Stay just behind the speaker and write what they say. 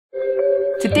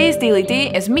Today's daily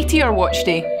day is Meteor Watch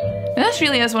Day. Now this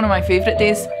really is one of my favourite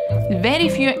days. Very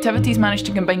few activities manage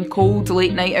to combine cold,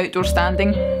 late night outdoor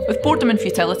standing with boredom and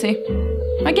futility.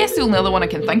 I guess the only other one I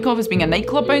can think of is being a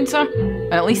nightclub bouncer,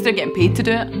 and at least they're getting paid to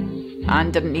do it,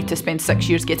 and didn't need to spend 6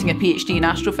 years getting a PhD in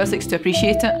astrophysics to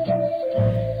appreciate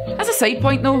it. As a side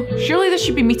point though, surely this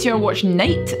should be Meteor Watch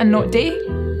night and not day?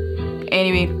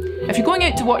 Anyway, if you're going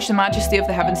out to watch the majesty of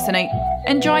the heavens tonight,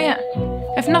 enjoy it.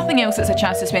 If nothing else, it's a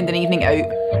chance to spend an evening out,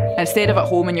 instead of at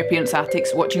home in your parents'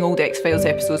 attics watching old X-Files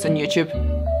episodes on YouTube.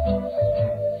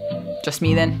 Just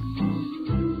me then.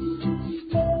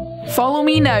 Follow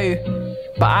me now,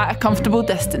 but at a comfortable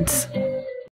distance.